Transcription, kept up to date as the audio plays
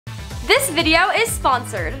This video is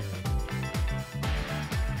sponsored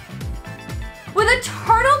with a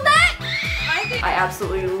turtleneck. I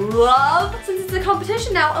absolutely love, since it's a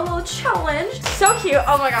competition now, a little challenge. So cute.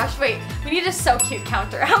 Oh my gosh, wait. We need a so cute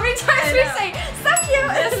counter. How many times do we say so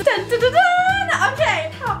cute? Dun, dun, dun, dun.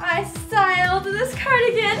 Okay, how I styled this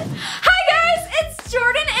cardigan. Hi guys, it's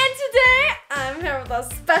Jordan and today I'm here with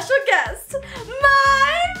a special guest,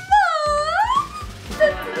 my mom.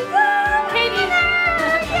 Dun, dun, dun, dun. Katie.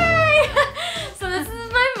 Yay. So this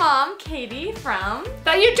is my mom, Katie, from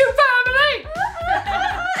the YouTube family.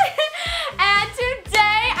 And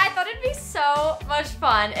today, I thought it'd be so much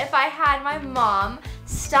fun if I had my mom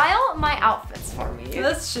style my outfits for me.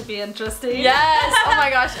 This should be interesting. Yes, oh my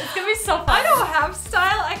gosh, it's gonna be so fun. I don't have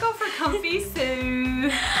style, I go for comfy, so.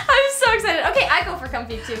 I'm so excited. Okay, I go for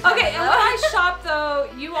comfy too. Okay, and when I shop though,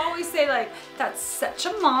 you always say like, that's such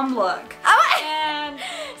a mom look. Oh, and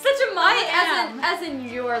such a mom as in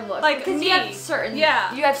your look. Like because me. you have certain, you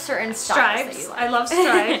have certain styles that you Stripes, like. I love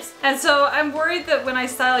stripes. And so I'm worried that when I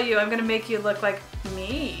style you, I'm gonna make you look like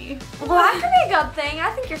me. Well, that could be a good thing.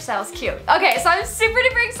 I think your style's cute. Okay, so I'm super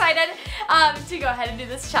duper excited to go ahead and do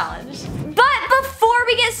this challenge. But before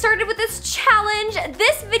we get started with this challenge,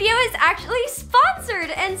 this video is actually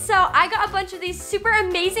sponsored. And so I got a bunch of these super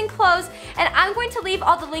amazing clothes and I'm going to leave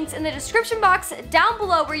all the links in the description box down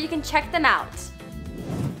below where you can check them out.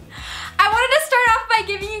 I wanted to start off by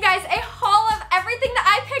giving you guys a haul of everything that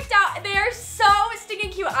I picked out. They are so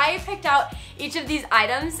stinking cute. I picked out each of these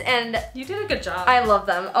items and you did a good job. I love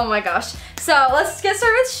them. Oh my gosh. So let's get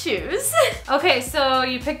started with shoes. Okay, so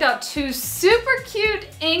you picked out two super cute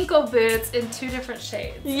ankle boots in two different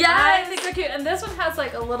shades. Yes. I think they're cute. And this one has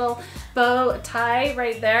like a little bow tie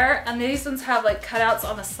right there. And these ones have like cutouts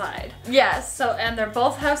on the side. Yes. So, and they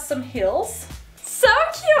both have some heels. So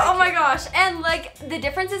cute. Oh my gosh. And like the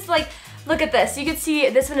difference is like, look at this. You can see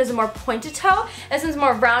this one is a more pointed toe. This one's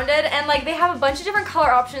more rounded. And like they have a bunch of different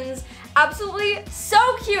color options. Absolutely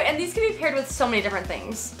so cute. And these can be paired with so many different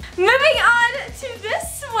things. Moving on to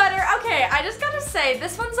this sweater. Okay, I just gotta say,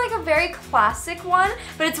 this one's like a very classic one,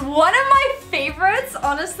 but it's one of my favorites,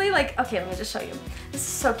 honestly. Like, okay, let me just show you. This is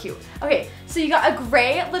so cute. Okay, so you got a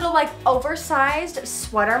gray little like oversized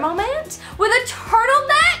sweater moment with a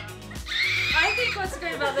turtleneck. I think what's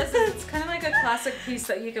great about this is it's kind of like a classic piece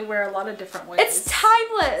that you can wear a lot of different ways. It's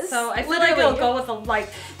timeless. So I feel like it'll go with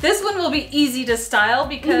this one will be easy to style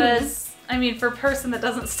because, I mean, for a person that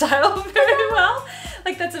doesn't style very well,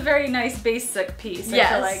 like that's a very nice basic piece.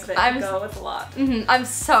 Yes, I feel like that can go with a lot. I'm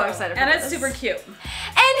so excited for and this. it's super cute.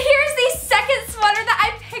 And here's the second sweater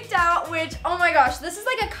that I picked out, which, oh my gosh, this is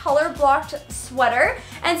like a color blocked sweater.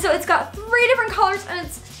 And so it's got 3 different colors and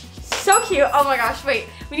it's so cute. Oh my gosh, wait.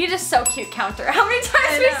 We need a so cute counter. How many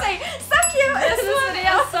times do we say so cute? This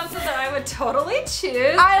is something that I would totally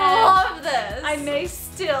choose. I love this. I may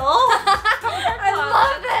still. I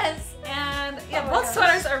love this. And yeah, both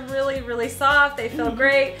sweaters are really, really soft. They feel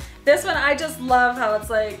great. This one, I just love how it's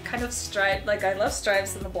like kind of striped. Like I love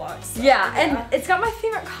stripes in the blocks. So, yeah, and it's got my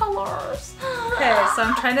favorite colors. Okay, so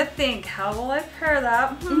I'm trying to think, how will I pair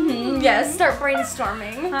that? Yes, start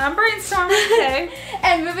brainstorming. I'm brainstorming, okay.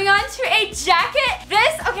 And moving on to a jacket.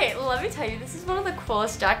 This, okay, let me tell you, this is one of the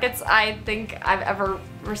coolest jackets I think I've ever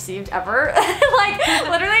received ever. Like,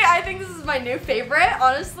 literally, I think this is my new favorite,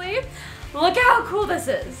 honestly. Look at how cool this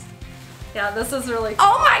is. Yeah, this is really cool.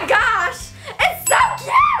 Oh my gosh! It's so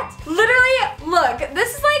cute! Literally, look,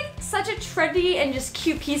 this is like such a trendy and just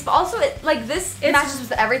cute piece, but also this matches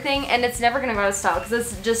with everything and it's never gonna go out of style because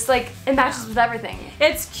it's just like, it matches with everything.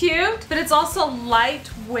 It's cute, but it's also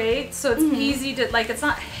lightweight, so it's easy to, like, it's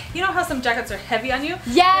not, you know how some jackets are heavy on you?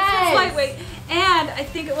 Yes! It's lightweight, and I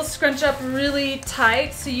think it will scrunch up really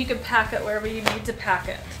tight so you can pack it wherever you need to pack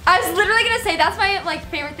it. I was literally gonna say, that's my like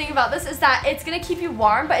favorite thing about this is that it's gonna keep you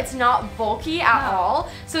warm, but it's not bulky at all.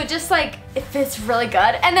 So it just like, it fits really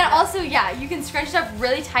good. And then also, yeah, you can scrunch it up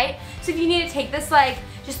really tight. So if you need to take this like,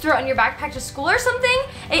 just throw it in your backpack to school or something,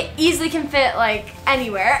 it easily can fit like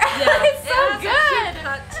anywhere. Yeah, It's so good. It has a cute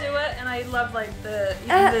cut to it, and I love like the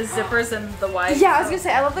zippers and the white. Yeah, I was gonna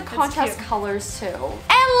say, I love the contrast colors too. And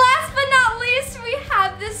last but not least, we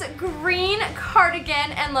have this green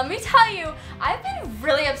cardigan, and let me tell you, I've been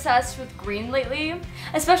really obsessed with green lately,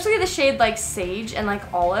 especially the shade like sage and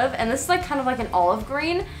like olive, and this is like kind of like an olive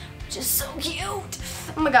green, which is so cute.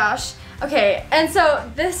 Oh my gosh. Okay, and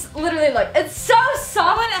so this literally, look, it's so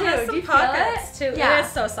soft too. It has some pockets too. Yeah. It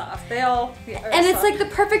is so soft. They all and it's like the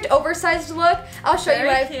perfect oversized look. I'll show you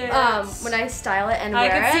when I style it and wear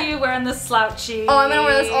it. I can see you wearing the slouchy. Oh, I'm gonna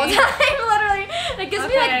wear this all the time, literally. It gives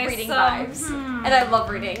me like reading vibes. And I love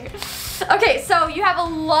reading. Okay, so you have a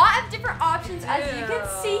lot of different options as you can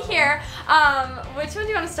see here. Which one do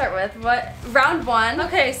you want to start with? What round one?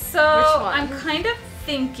 Okay, so I'm kind of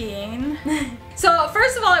thinking. So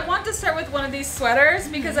first of all, I want to start with one of these sweaters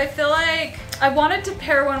because I feel like I wanted to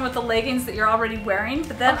pair one with the leggings that you're already wearing,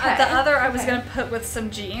 but then the other I was gonna put with some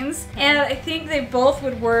jeans, and I think they both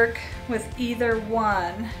would work with either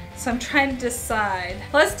one. So I'm trying to decide.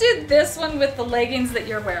 Let's do this one with the leggings that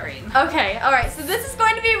you're wearing. Okay, all right, so this is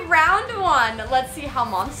going to be round one. Let's see how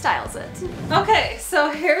Mom styles it. Okay,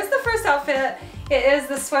 so here's the first outfit. It is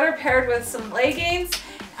the sweater paired with some leggings.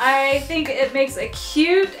 I think it makes a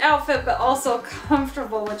cute outfit, but also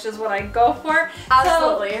comfortable, which is what I go for.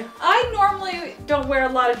 Absolutely. So I normally don't wear a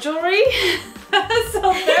lot of jewelry, so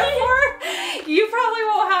therefore you probably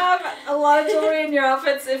won't have a lot of jewelry in your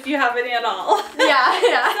outfits if you have any at all.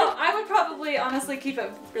 Yeah. So I would probably honestly keep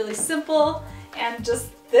it really simple and just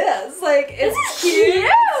this. Like, it's cute,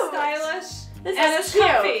 stylish. This and is it's cute.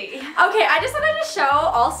 comfy. Okay, I just wanted to show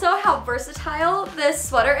also how versatile this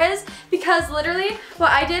sweater is, because literally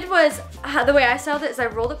what I did was, the way I styled it is I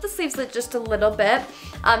rolled up the sleeves just a little bit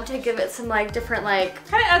to give it some like different like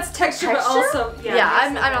kind of adds texture, but also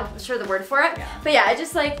I'm not sure the word for it, but yeah, it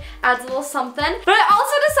just like adds a little something. But I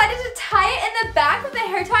also decided to tie it in the back with a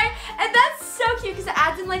hair tie, and that's so cute because it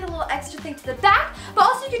adds in like a little extra thing to the back, but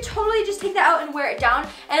also you could totally just take that out and wear it down,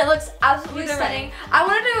 and it looks absolutely stunning. I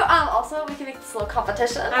wanted to also, we can make this little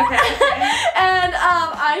competition. Okay. And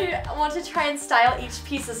I want to try and style each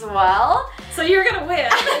piece as well. So you're gonna win.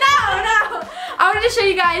 No. I wanted to show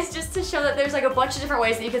you guys just to show that there's like a bunch of different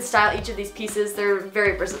ways that you can style each of these pieces. They're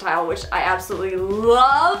very versatile, which I absolutely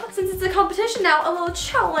love. Since it's a competition now, a little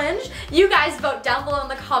challenge. You guys vote down below in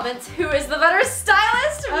the comments who is the better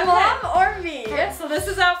stylist, Mom or me. Okay, so this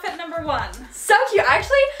is outfit number one. So cute.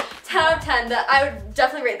 Actually, 10 out of 10. That I would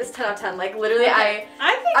definitely rate this 10 out of 10. Like literally, I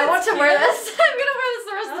want to wear this. I'm gonna wear this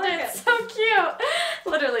the rest of the day. It's so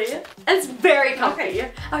cute. Literally. And it's very comfy.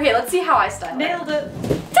 Okay, let's see how I style it. Nailed it.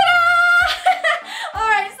 Ta-da!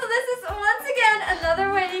 Alright, so this is once again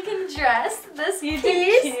another way you can dress this piece.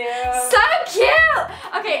 Cute. So cute!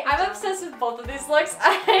 Okay, I'm obsessed with both of these looks.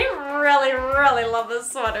 I really love this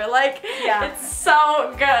sweater. Like, it's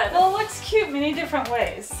so good. Well, it looks cute many different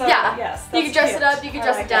ways. So yes, you can dress it up, you can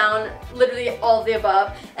dress it down, literally all of the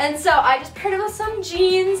above. And so I just paired it with some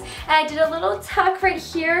jeans, and I did a little tuck right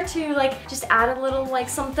here to like just add a little like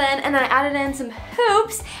something, and then I added in some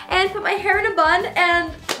hoops and put my hair in a bun,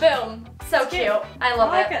 and boom. So cute. I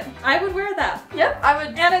love it. I would wear that. Yep, I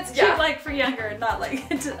would. And it's cute like for younger, not like,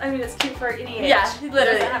 I mean it's cute for any age. Yeah, literally. It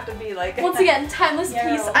doesn't have to be like. Once again, timeless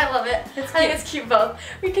piece. I love it. I think it's cute both.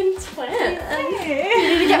 We can twin. You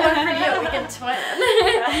need to get one for you. We can twin.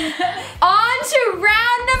 On to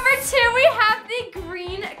round number 2, we have the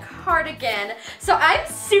green cardigan. So I'm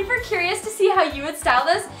super curious to see how you would style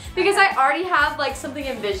this, because I already have like something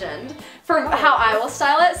envisioned for how I will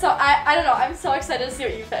style it. So I don't know. I'm so excited to see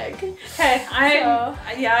what you think. Okay,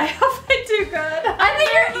 I hope I do good. I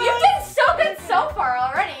think you did so good so far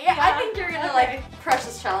already. I think you're gonna like crush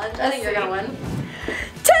this challenge. I think you're gonna win.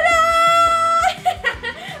 Ta-da!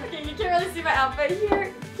 Okay, you can't really see my outfit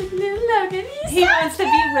here. Little Logan, he wants to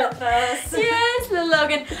be with us. Yes, little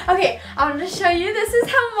Logan. Okay, I'm gonna show you. This is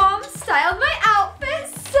how Mom styled my outfit.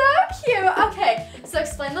 So cute. Okay, so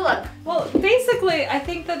explain the look. Well, basically, I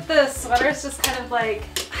think that the sweater is just kind of like,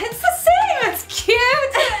 it's the same. It's cute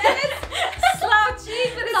and it's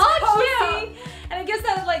slouchy, but it's all cozy. Cute. And it gives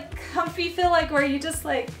that like comfy feel, like where you just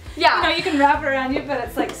like, you know, you can wrap it around you, but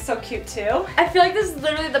it's like so cute too. I feel like this is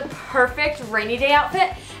literally the perfect rainy day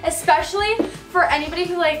outfit, especially for anybody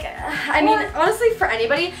who like, I mean, honestly for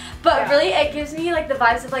anybody, but really it gives me like the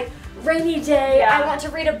vibes of like rainy day, I want to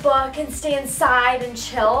read a book and stay inside and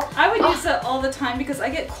chill. I would use it all the time because I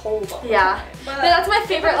get cold all the time. But that's my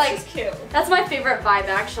favorite, like, cute. That's my favorite vibe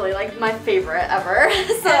actually, like my favorite ever.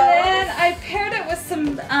 So. And then I paired it with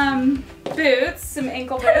some boots, some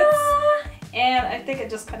ankle boots. And I think it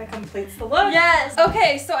just kind of completes the look. Yes.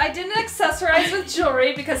 Okay, so I didn't accessorize with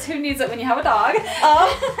jewelry because who needs it when you have a dog?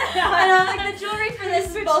 And like the jewelry for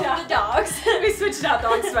this is both of the dogs. We switched out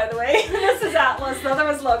dogs, by the way. This is Atlas, the other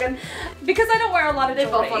was Logan. Because I don't wear a lot of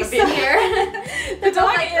jewelry. They both want to be here. The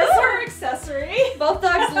dog is her accessory. Both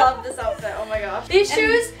dogs love this outfit. Oh my gosh. These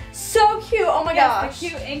shoes, so cute. Oh my gosh. The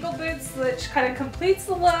cute ankle boots, which kind of completes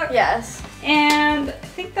the look. Yes. And I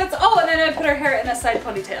think that's, and then I put her hair in a side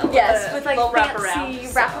ponytail. Yes, with like fancy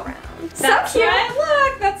wraparound. So that's cute.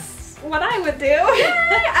 Look, that's what I would do. Yay,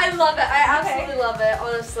 I love it. I absolutely love it,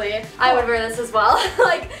 honestly. I would wear this as well.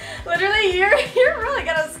 Like, literally, you're really good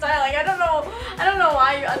at styling. I don't know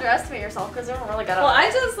why you underestimate yourself, because you're really good at it. Well, I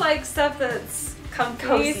just like stuff that's comfy,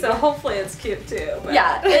 cozy. so hopefully it's cute too. But.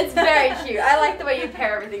 Yeah, it's very cute. I like the way you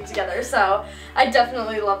pair everything together, so I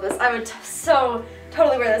definitely love this. I would so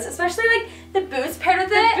totally wear this, especially like the boots paired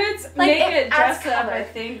with it. The boots like, make it dress color. up, I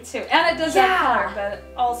think, too. And it does add color, but it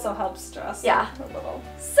also helps dress up a little.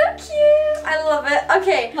 So cute. I love it.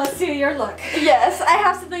 Okay. Let's see your look. Yes, I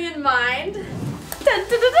have something in mind. Dun, dun,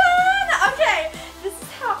 dun, dun. Okay, this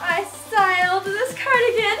is how I styled this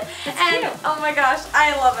cardigan. It's and cute. oh my gosh,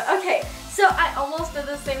 I love it. Okay, so I almost did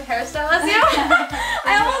the same hairstyle as you.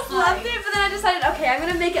 I almost loved it, but then I decided, okay, I'm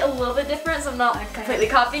gonna make it a little bit different so I'm not completely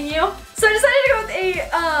copying you. So I decided to go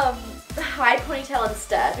with a high ponytail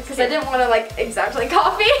instead because I didn't want to like exactly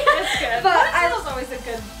copy. It's good. But ponytail's always a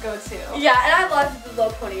good go-to. Yeah, and I loved the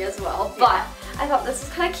low pony as well, but I thought this was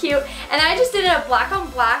kind of cute. And I just did a black on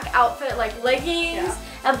black outfit, like leggings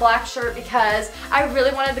and black shirt because I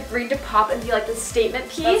really wanted the green to pop and be like the statement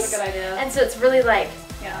piece. That's a good idea. And so it's really like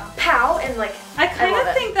pow and like I kind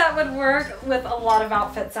of think that would work with a lot of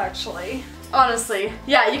outfits actually. Honestly,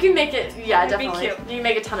 yeah, you can make it, definitely. Be cute. You can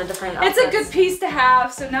make a ton of different outfits. It's a good piece to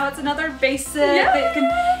have, so now it's another basic that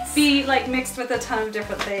can be like mixed with a ton of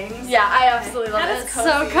different things. Yeah, I absolutely love it. It's cozy.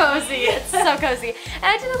 so cozy. It's so cozy. And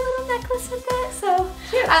I did a little necklace with it, so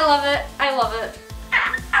cute. I love it. I love it.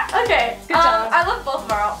 Okay, good job. I love both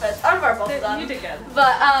of our outfits. I love both of them. You did good.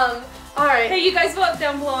 But, alright. Hey, you guys vote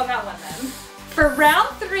down below on that one then. For round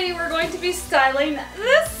 3, we're going to be styling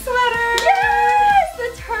this sweater. Yes!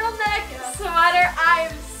 The turtleneck sweater.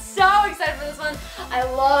 I'm so excited for this one. I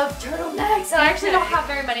love turtlenecks, and I actually don't have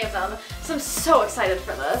very many of them, so I'm so excited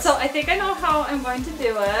for this. So I think I know how I'm going to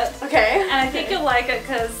do it. Okay. And I think you'll like it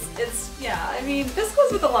because it's, I mean, this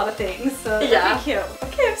goes with a lot of things, so it'll be cute.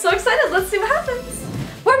 Okay, I'm so excited. Let's see what happens.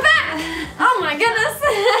 We're back! Oh my goodness.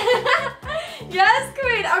 Yes,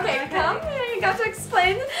 queen. Okay, come here. You got to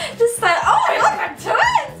explain the style. Oh my god, they're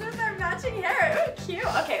twins with their matching hair. Ooh, cute.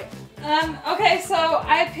 Okay. Okay, so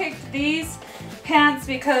I picked these pants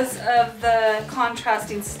because of the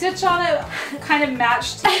contrasting stitch on it. Kind of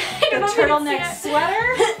matched the turtleneck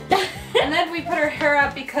sweater. And then we put her hair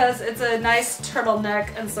up because it's a nice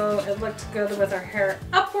turtleneck, and so it looked good with her hair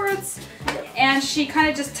upwards. And she kind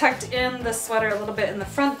of just tucked in the sweater a little bit in the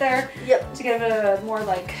front there to give it a more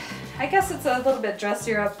like, I guess it's a little bit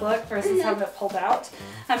dressier up look versus having it pulled out.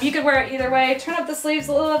 You could wear it either way. Turn up the sleeves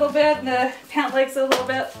a little bit and the pant legs a little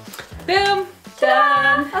bit. Boom.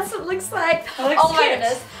 Done. That's what it looks like. Oh my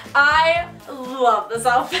goodness. I love this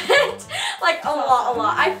outfit. Like a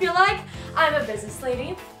lot. I feel like I'm a business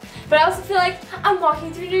lady, but I also feel like I'm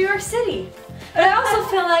walking through New York City. And I also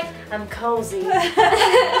feel like I'm cozy. And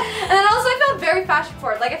then also I feel very fashion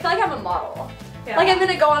forward. Like I feel like I'm a model. Yeah. Like I'm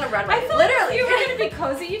gonna go on a runway. I feel literally. Like if you were gonna be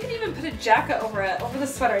cozy, you can even put a jacket over it, over the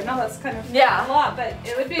sweater. I know that's kind of a lot, but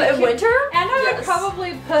it would be in winter? And I would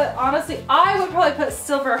probably put, honestly, I would probably put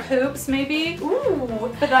silver hoops maybe. Ooh.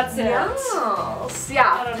 But that's it. Yes.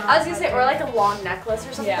 Yeah. I don't know. I was gonna say, or like a long necklace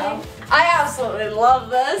or something. Yeah. I absolutely love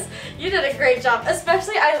this. You did a great job.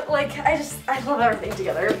 Especially, I love everything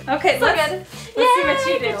together. Okay, so let's good. See what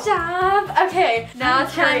you do. Good job. Okay, now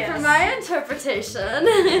it's time for my interpretation.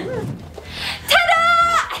 Ta-da!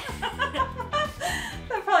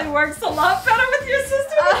 That probably works a lot better with your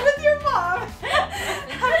sister than with your mom.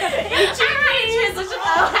 I'm gonna eat you.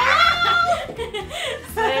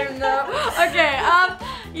 Same though. Okay,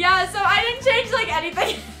 yeah, so I didn't change like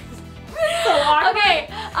anything. So awkward. Okay,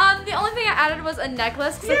 the only thing I added was a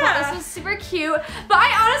necklace because I thought this was super cute. But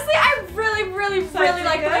I really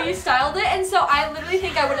like the way you styled it, and so I literally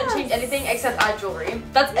think I wouldn't change anything except add jewelry.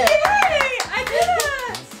 That's it. Yay! I did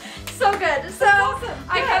it! So good. So awesome.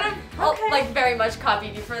 I kind of like very much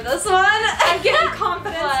copied you for this one. I'm getting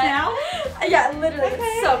confidence now. Yeah, literally,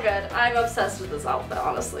 it's so good. I'm obsessed with this outfit,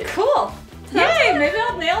 honestly. Cool. Yay, maybe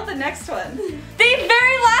I'll nail the next one. The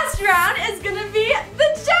very last round is gonna be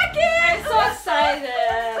the jacket. I'm so excited.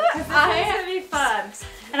 This is gonna be fun.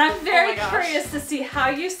 And I'm very curious to see how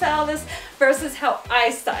you style this versus how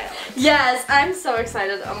I style it. Yes, I'm so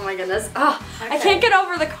excited. Oh my goodness. Oh, I can't get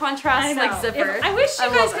over the contrast like zipper. I wish you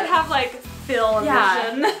guys could have like fill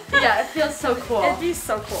vision. Yeah, it feels so cool. It'd be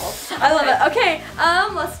so cool. I love it. Okay,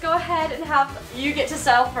 let's go ahead and have you get to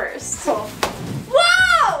style first. Cool.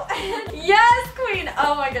 Wow! Yes, queen.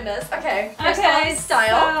 Oh my goodness. Okay. Okay.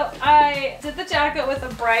 Style. So I did the jacket with a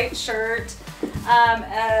bright shirt,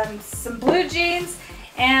 some blue jeans,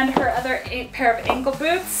 and her other pair of ankle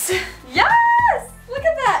boots. Yes! Look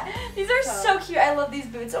at that. These are so cute. I love these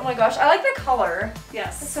boots. Oh my gosh. I like the color.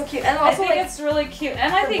 Yes. It's so cute. And also I think it's really cute.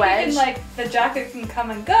 And I think you can the jacket can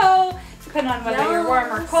come and go. depending on whether you're warm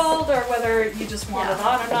or cold or whether you just want it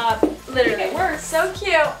on or not. Literally. It works. So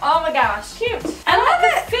cute. Oh my gosh. Cute. I love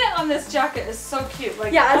it. The fit on this jacket is so cute.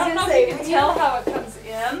 Like, yeah, I don't know if you can tell how it comes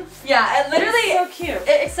in. Yeah, it literally it's so cute.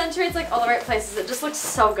 It accentuates like all the right places. It just looks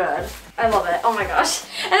so good. I love it. Oh my gosh.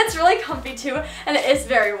 And it's really comfy too, and it is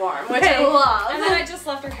very warm, which I love. And then I just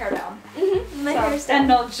left her hair down. My hair's down. And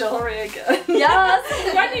no jewelry again.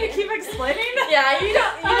 Yes. Do I need to keep explaining? Yeah, you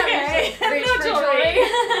don't Okay. reach No for jewelry.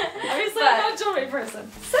 Obviously, But- I'm not a jewelry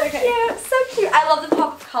person. So cute, so cute. I love the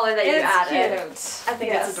pop of color that you added. Cute. I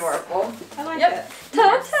think it's adorable. I like Yep. it. 10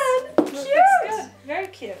 out of 10. Cute. Good. Very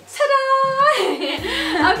cute.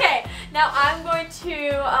 Ta-da! Okay, now I'm going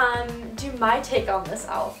to do my take on this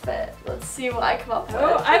outfit. Let's see what I come up with.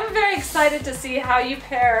 Oh, I'm very excited to see how you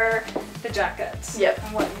pair the jackets. Yep.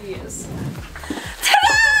 And what you use.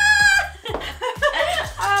 Ta-da!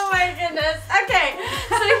 Oh my goodness. Okay,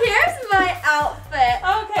 so here's my outfit.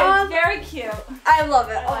 Okay, very cute. I love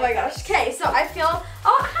it. I Oh like my gosh. Okay, so I feel.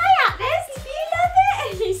 Oh, hi, Atlas. You love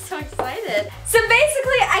it. He's so excited. So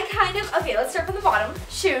basically, I kind of. Okay, let's start from the bottom.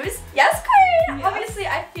 Shoes. Yes, queen. Yes. Obviously,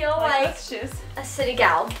 I feel like shoes. a city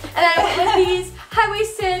gal. And then I went with these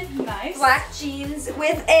high-waisted Nice. black jeans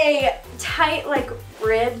with a tight, like,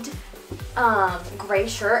 ribbed gray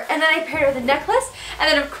shirt. And then I paired it with a necklace. And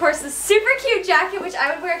then, of course, this super cute jacket, which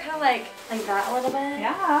I would wear kind of like that a little bit.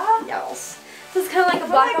 Yeah. Yes. So it's kind of like a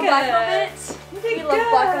black on black moment. We love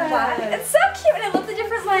black on black. It's so cute, and I love the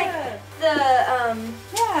different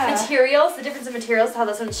materials, the difference in materials, how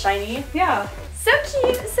this one's shiny. Yeah. So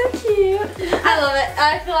cute, so cute. I love it.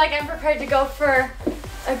 I feel like I'm prepared to go for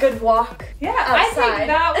a good walk. Yeah, outside.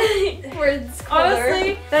 I think that where it's colder.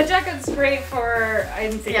 Honestly, that jacket's great for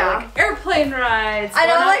like airplane rides. I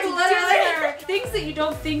know, going like out to literally dinner, things that you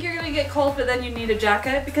don't think you're gonna get cold, but then you need a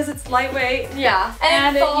jacket because it's lightweight. Yeah,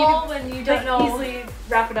 and in fall when you don't know easily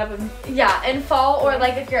wrap it up and in fall or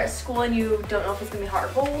like if you're at school and you don't know if it's gonna be hot or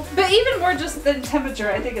cold. But even more just than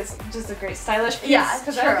temperature, I think it's just a great stylish piece. Yeah,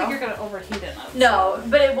 because I don't think you're gonna overheat it. No,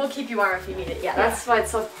 but it will keep you warm if you need it. Yeah, that's why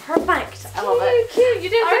it's so perfect. I love it. Cute, you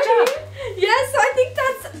did a good job. Yes, so I think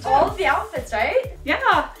that's all of the outfits, right?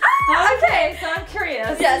 Yeah. Okay. So I'm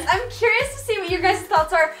curious. Yes, I'm curious to see what your guys'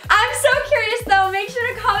 thoughts are. I'm so curious though. Make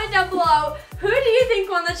sure to comment down below. Who do you think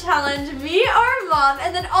won the challenge, me or Mom?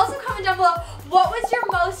 And then also comment down below, what was your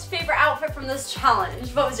most favorite outfit from this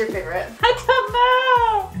challenge? What was your favorite? I don't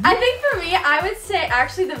know. I think for me, I would say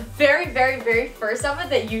actually the very, very, very first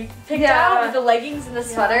outfit that you picked out with the leggings and the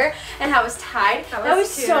sweater and how it was tied. That was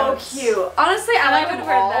so cute. Honestly, I like them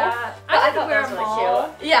all. That. But I thought that was really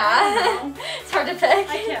cute. Yeah. It's hard to pick.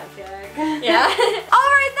 I can't pick. Yeah.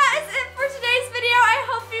 Alright, that is it for today's video. I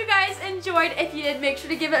hope you guys enjoyed. If you did, make sure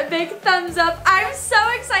to give it a big thumbs up. I'm so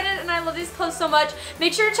excited and I love these clothes so much.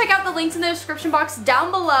 Make sure to check out the links in the description box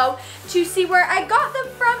down below to see where I got them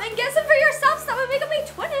from and get some for yourself so that would make them a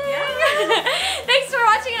twinning. Yeah. Thanks for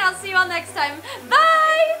watching and I'll see you all next time.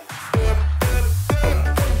 Bye!